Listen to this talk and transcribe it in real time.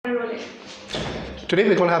Today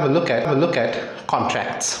we're going to have a look at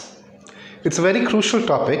contracts. It's a very crucial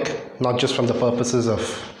topic, not just from the purposes of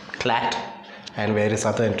CLAT and various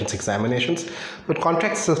other entrance examinations, but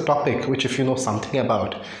contracts is a topic which, if you know something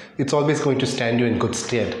about, it's always going to stand you in good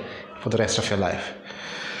stead for the rest of your life.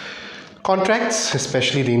 Contracts,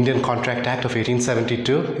 especially the Indian Contract Act of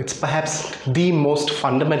 1872, it's perhaps the most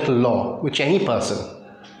fundamental law which any person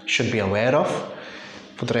should be aware of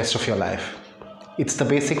for the rest of your life. It's the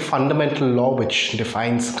basic fundamental law which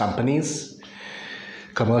defines companies,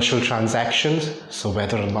 commercial transactions, so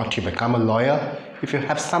whether or not you become a lawyer, if you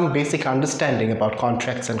have some basic understanding about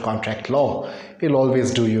contracts and contract law, it'll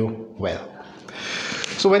always do you well.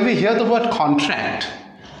 So when we hear the word contract,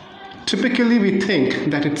 typically we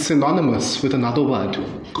think that it's synonymous with another word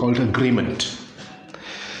called agreement.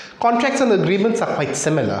 Contracts and agreements are quite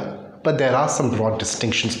similar, but there are some broad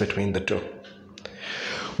distinctions between the two.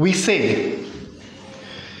 We say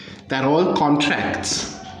that all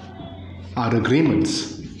contracts are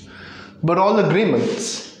agreements, but all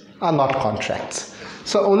agreements are not contracts.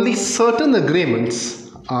 So only certain agreements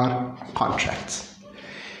are contracts.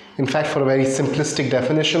 In fact, for a very simplistic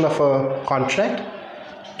definition of a contract,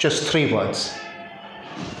 just 3 words.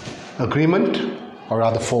 Agreement, or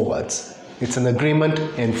rather 4 words. It's an agreement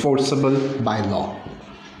enforceable by law.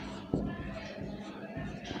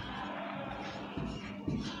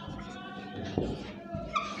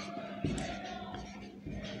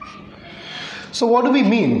 So what do we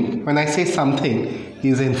mean when I say something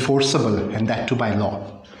is enforceable, and that too by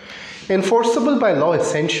law? Enforceable by law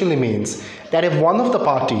essentially means that if one of the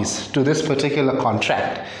parties to this particular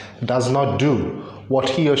contract does not do what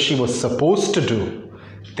he or she was supposed to do,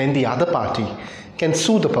 then the other party can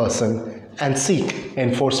sue the person and seek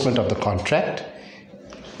enforcement of the contract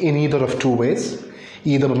in either of 2 ways,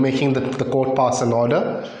 either making the court pass an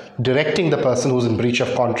order directing the person who's in breach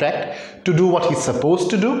of contract to do what he's supposed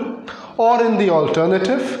to do, or in the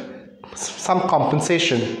alternative, some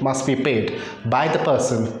compensation must be paid by the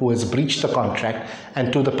person who has breached the contract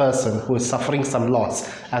and to the person who is suffering some loss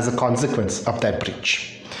as a consequence of that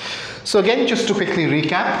breach. So again, just to quickly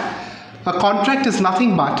recap, a contract is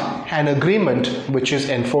nothing but an agreement which is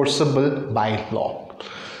enforceable by law.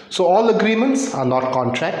 So all agreements are not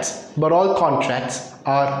contracts, but all contracts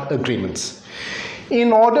are agreements.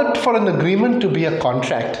 In order for an agreement to be a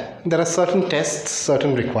contract, there are certain tests,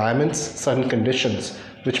 certain requirements, certain conditions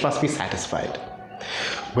which must be satisfied.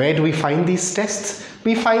 Where do we find these tests?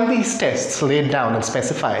 We find these tests laid down and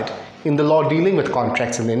specified in the law dealing with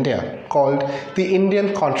contracts in India, called the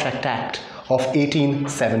Indian Contract Act of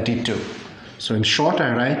 1872. So in short,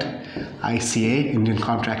 I write ICA, Indian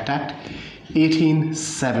Contract Act,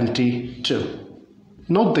 1872.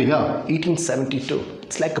 Note the year, 1872.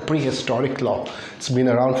 It's like a prehistoric law. It's been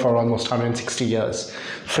around for almost 160 years,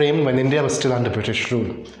 framed when India was still under British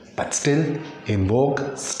rule, but still in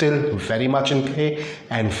vogue, still very much in play,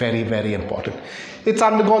 and very, very important. It's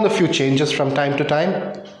undergone a few changes from time to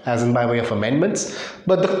time, as in by way of amendments,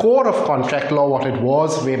 but the core of contract law, what it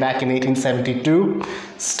was way back in 1872,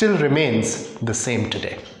 still remains the same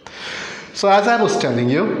today. So as I was telling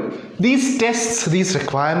you, these tests, these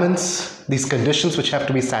requirements, these conditions which have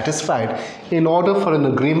to be satisfied in order for an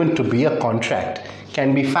agreement to be a contract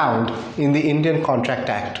can be found in the Indian Contract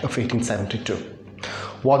Act of 1872.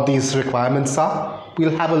 What these requirements are,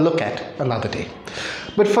 we'll have a look at another day.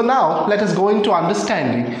 But for now, let us go into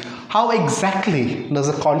understanding how exactly does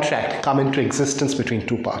a contract come into existence between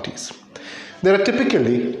 2 parties. There are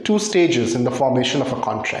typically 2 stages in the formation of a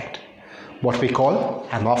contract. What we call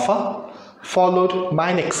an offer, followed by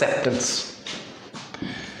an acceptance.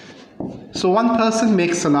 So one person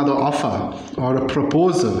makes another offer or a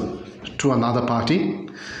proposal to another party,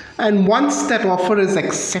 and once that offer is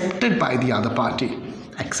accepted by the other party,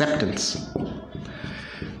 acceptance,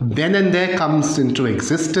 then and there comes into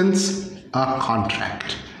existence a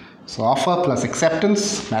contract. So offer plus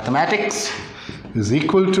acceptance, mathematics, is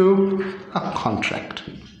equal to a contract.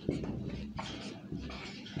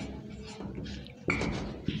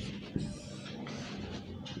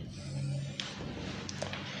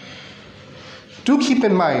 Do keep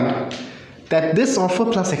in mind that this offer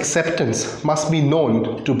plus acceptance must be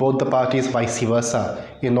known to both the parties, vice versa,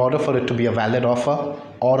 in order for it to be a valid offer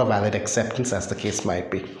or a valid acceptance, as the case might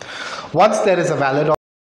be. Once there is a valid offer,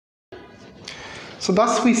 so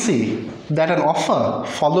thus we see that an offer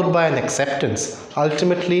followed by an acceptance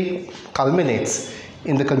ultimately culminates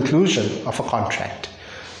in the conclusion of a contract,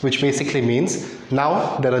 which basically means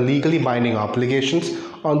now there are legally binding obligations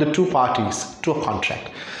on the 2 parties to a contract.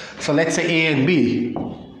 So let's say A and B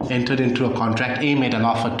entered into a contract. A made an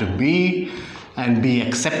offer to B and B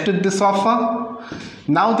accepted this offer.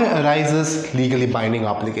 Now there arises legally binding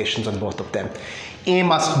obligations on both of them. A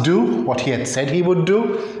must do what he had said he would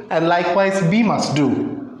do, and likewise B must do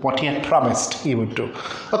what he had promised he would do.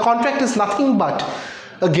 A contract is nothing but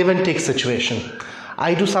a give and take situation.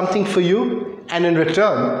 I do something for you, and in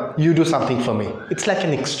return, you do something for me. It's like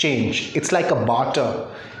an exchange. It's like a barter.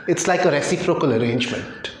 It's like a reciprocal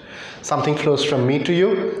arrangement. Something flows from me to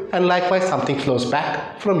you, and likewise something flows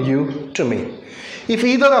back from you to me. If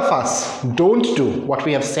either of us don't do what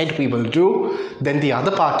we have said we will do, then the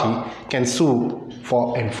other party can sue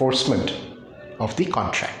for enforcement of the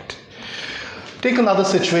contract. Take another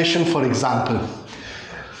situation, for example.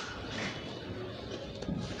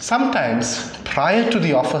 Sometimes prior to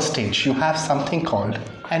the offer stage, you have something called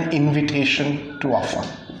an invitation to offer.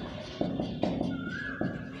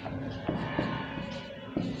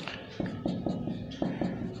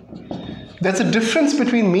 There's a difference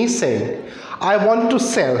between me saying, I want to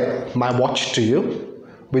sell my watch to you.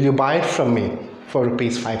 Will you buy it from me for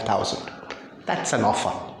rupees 5,000? That's an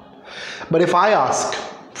offer. But if I ask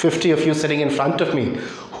 50 of you sitting in front of me,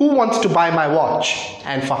 who wants to buy my watch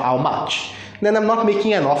and for how much? Then I'm not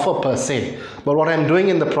making an offer per se. But what I'm doing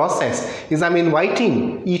in the process is I'm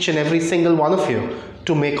inviting each and every single one of you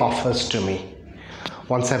to make offers to me.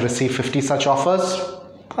 Once I've received 50 such offers,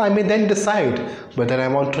 I may then decide whether I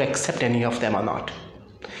want to accept any of them or not.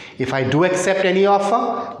 If I do accept any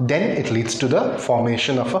offer, then it leads to the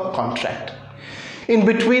formation of a contract. In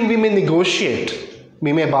between, we may negotiate,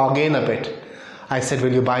 we may bargain a bit. I said,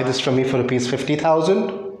 will you buy this from me for rupees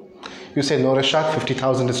 50,000? You say, no Rishad,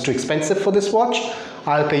 50,000 is too expensive for this watch.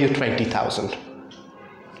 I'll pay you 20,000.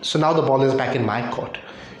 So now the ball is back in my court.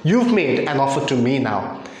 You've made an offer to me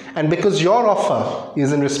now. And because your offer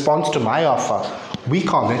is in response to my offer, we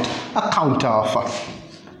call it a counter offer.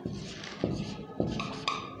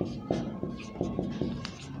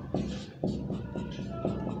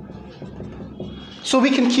 So we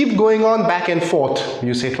can keep going on back and forth.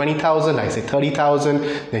 You say 20,000, I say 30,000,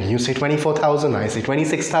 then you say 24,000, I say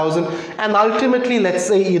 26,000, and ultimately let's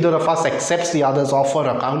say either of us accepts the other's offer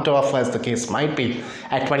or counter offer, as the case might be,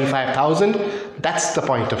 at 25,000. That's the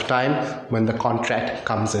point of time when the contract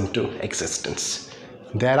comes into existence.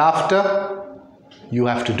 Thereafter, you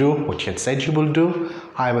have to do what you had said you will do.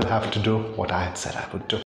 I will have to do what I had said I would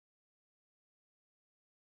do.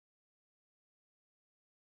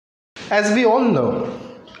 As we all know,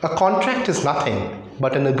 a contract is nothing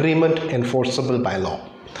but an agreement enforceable by law.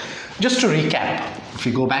 Just to recap, if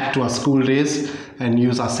we go back to our school days and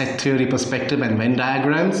use our set theory perspective and Venn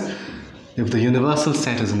diagrams, if the universal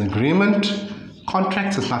set is an agreement,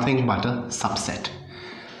 contracts is nothing but a subset.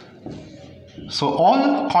 So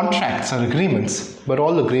all contracts are agreements, but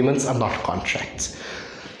all agreements are not contracts.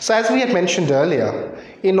 So as we had mentioned earlier,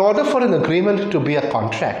 in order for an agreement to be a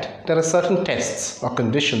contract, there are certain tests or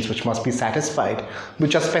conditions which must be satisfied,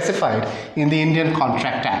 which are specified in the Indian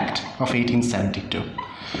Contract Act of 1872.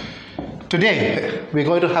 Today, we're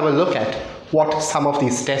going to have a look at what some of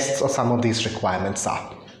these tests or some of these requirements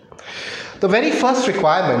are. The very first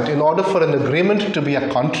requirement in order for an agreement to be a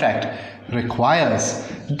contract requires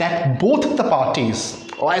that both the parties,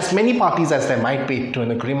 or as many parties as there might be to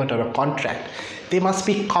an agreement or a contract, they must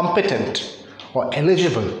be competent or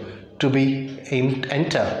eligible to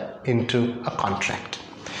enter into a contract.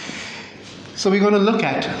 So we're going to look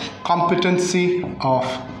at competency of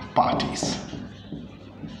parties.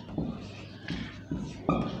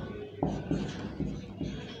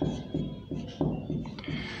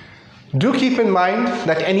 Do keep in mind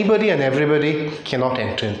that anybody and everybody cannot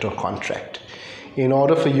enter into a contract. In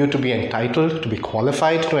order for you to be entitled, to be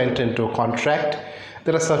qualified to enter into a contract,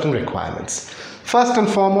 there are certain requirements. First and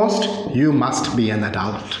foremost, you must be an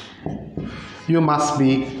adult. You must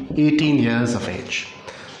be 18 years of age.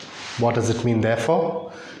 What does it mean,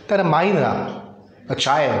 therefore? That a minor, a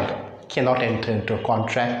child, cannot enter into a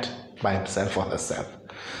contract by himself or herself.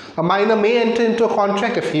 A minor may enter into a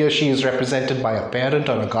contract if he or she is represented by a parent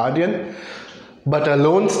or a guardian, but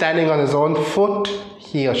alone, standing on his own foot,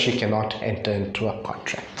 he or she cannot enter into a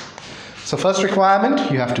contract. So first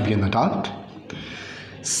requirement, you have to be an adult.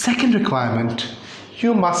 Second requirement,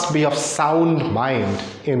 you must be of sound mind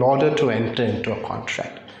in order to enter into a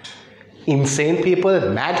contract. Insane people,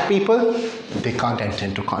 mad people, they can't enter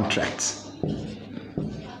into contracts.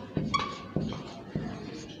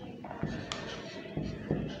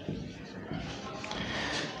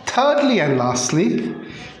 Thirdly and lastly,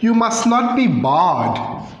 you must not be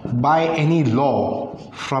barred by any law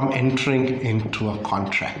from entering into a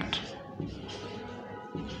contract.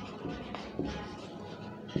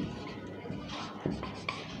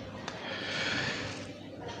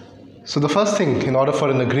 So the first thing, in order for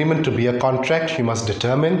an agreement to be a contract, you must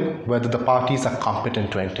determine whether the parties are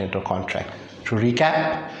competent to enter into a contract. To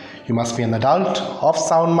recap, you must be an adult of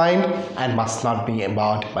sound mind and must not be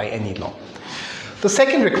embarred by any law. The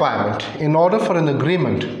second requirement, in order for an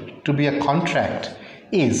agreement to be a contract,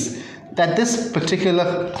 is that this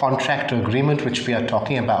particular contract or agreement which we are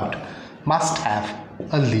talking about must have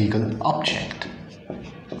a legal object.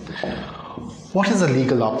 What is a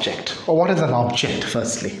legal object? Or what is an object,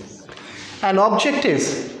 firstly? An object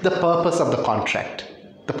is the purpose of the contract,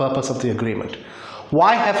 the purpose of the agreement.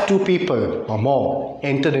 Why have two people or more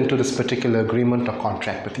entered into this particular agreement or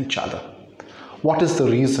contract with each other? What is the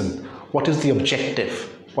reason? What is the objective?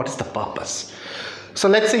 What is the purpose? So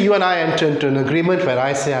let's say you and I enter into an agreement where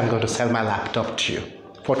I say I'm going to sell my laptop to you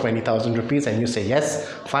for 20,000 rupees and you say yes,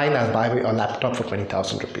 fine, I'll buy your laptop for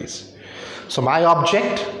 20,000 rupees. So my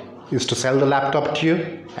object is to sell the laptop to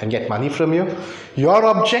you and get money from you. Your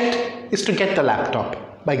object is to get the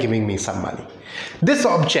laptop by giving me some money. This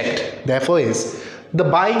object, therefore, is the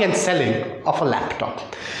buying and selling of a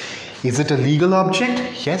laptop. Is it a legal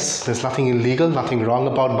object? Yes, there's nothing illegal, nothing wrong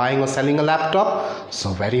about buying or selling a laptop.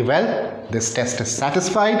 So very well, this test is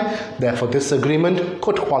satisfied. Therefore, this agreement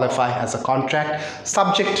could qualify as a contract,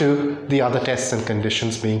 subject to the other tests and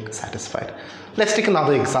conditions being satisfied. Let's take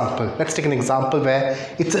another example. Let's take an example where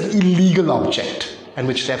it's an illegal object and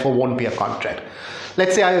which therefore won't be a contract.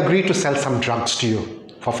 Let's say I agree to sell some drugs to you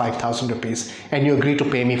for 5,000 rupees and you agree to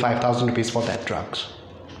pay me 5,000 rupees for that drugs.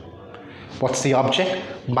 What's the object?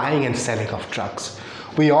 Buying and selling of drugs.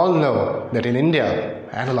 We all know that in India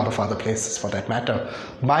and a lot of other places for that matter,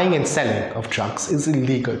 buying and selling of drugs is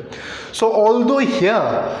illegal. So although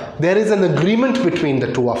here there is an agreement between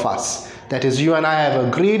the two of us, that is, you and I have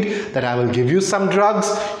agreed that I will give you some drugs,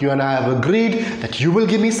 you and I have agreed that you will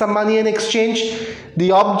give me some money in exchange.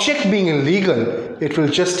 The object being illegal, it will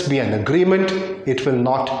just be an agreement, it will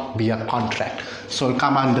not be a contract. So it'll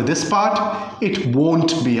come under this part, it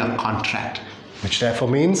won't be a contract, which therefore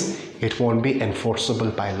means it won't be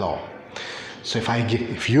enforceable by law. So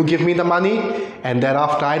if you give me the money and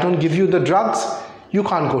thereafter I don't give you the drugs, you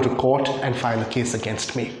can't go to court and file a case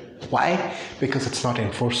against me. Why? Because it's not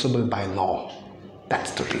enforceable by law.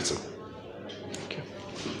 That's the reason. Thank you.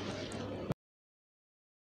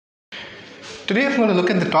 Today I'm going to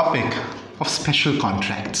look at the topic of special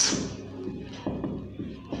contracts.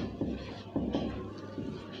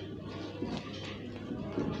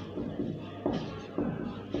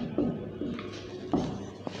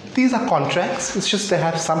 These are contracts, it's just they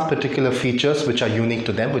have some particular features which are unique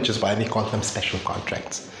to them, which is why we call them special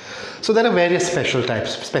contracts. So there are various special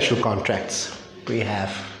types of special contracts. We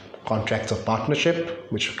have contracts of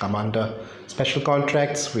partnership, which come under special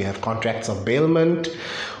contracts. We have contracts of bailment.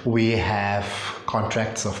 We have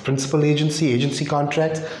contracts of principal agency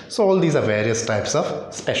contracts. So all these are various types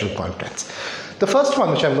of special contracts. The first one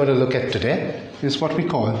which I'm going to look at today is what we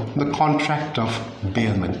call the contract of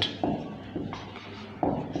bailment.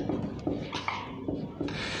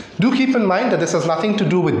 Do keep in mind that this has nothing to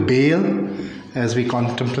do with bail as we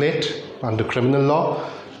contemplate under criminal law.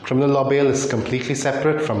 Criminal law bail is completely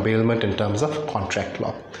separate from bailment in terms of contract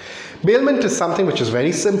law. Bailment is something which is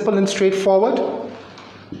very simple and straightforward.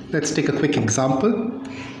 Let's take a quick example.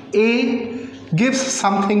 A gives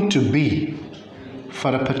something to B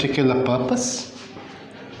for a particular purpose,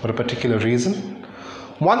 for a particular reason.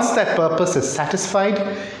 Once that purpose is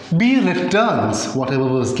satisfied, B returns whatever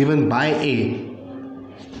was given by A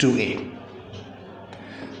to A.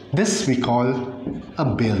 This we call a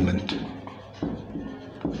bailment.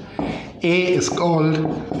 A is called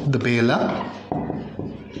the bailer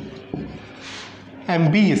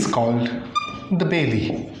and B is called the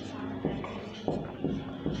bailee.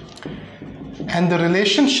 And the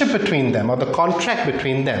relationship between them, or the contract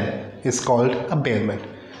between them, is called a bailment.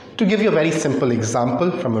 To give you a very simple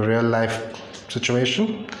example from a real life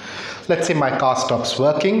situation, let's say my car stops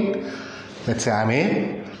working. Let's say I'm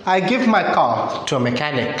A. I give my car to a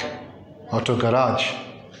mechanic or to a garage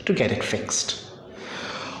to get it fixed.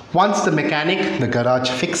 Once the mechanic, the garage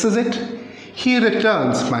fixes it, he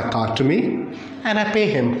returns my car to me and I pay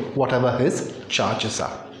him whatever his charges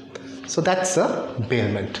are. So that's a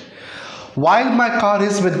bailment. While my car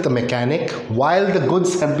is with the mechanic, while the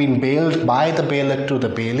goods have been bailed by the bailer to the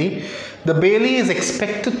bailee is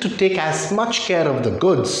expected to take as much care of the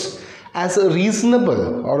goods as a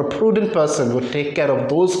reasonable or a prudent person would take care of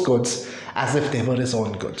those goods as if they were his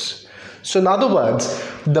own goods. So in other words,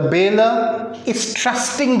 the bailer is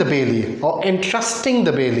trusting the bailee or entrusting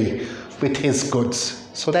the bailee with his goods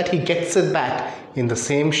so that he gets it back in the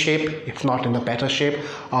same shape, if not in a better shape,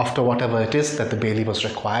 after whatever it is that the bailee was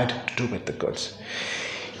required to do with the goods.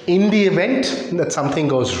 In the event that something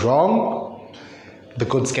goes wrong, the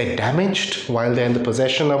goods get damaged while they're in the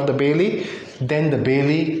possession of the bailee, then the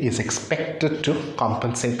bailee is expected to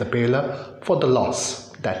compensate the bailer for the loss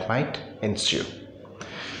that might ensue.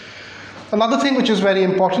 Another thing which is very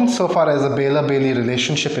important so far as a bailer-bailee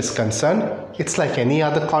relationship is concerned, it's like any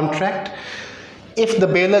other contract. If the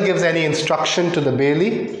bailer gives any instruction to the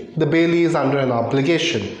bailee is under an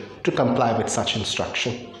obligation to comply with such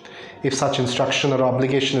instruction. If such instruction or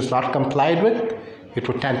obligation is not complied with, it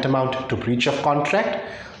would tantamount to breach of contract,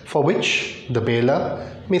 for which the bailer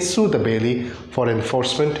may sue the bailee for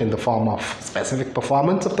enforcement in the form of specific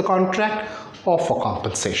performance of the contract or for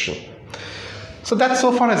compensation. So that's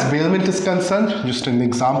so far as bailment is concerned, just an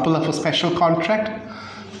example of a special contract.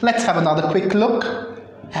 Let's have another quick look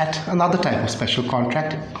at another type of special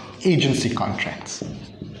contract, agency contracts.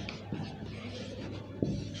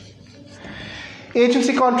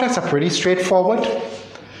 Agency contracts are pretty straightforward.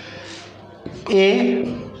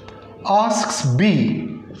 A asks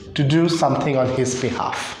B to do something on his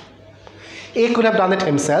behalf. A could have done it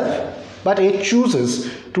himself, but A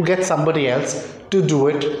chooses to get somebody else to do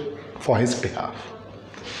it for his behalf.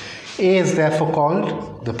 A is therefore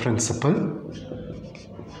called the principal,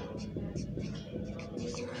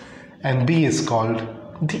 and B is called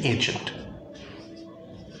the agent.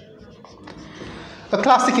 A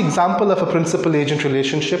classic example of a principal-agent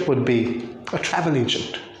relationship would be a travel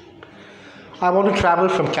agent. I want to travel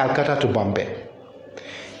from Calcutta to Bombay.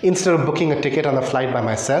 Instead of booking a ticket on a flight by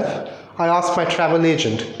myself, I ask my travel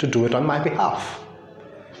agent to do it on my behalf.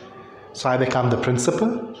 So I become the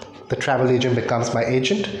principal, the travel agent becomes my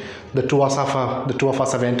agent, the two of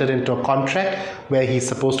us have entered into a contract where he's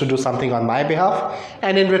supposed to do something on my behalf,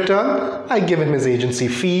 and in return, I give him his agency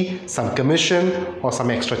fee, some commission, or some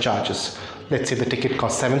extra charges. Let's say the ticket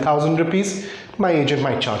costs 7,000 rupees. My agent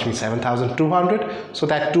might charge me 7,200. So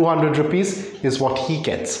that 200 rupees is what he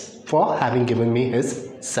gets for having given me his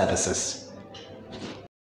services.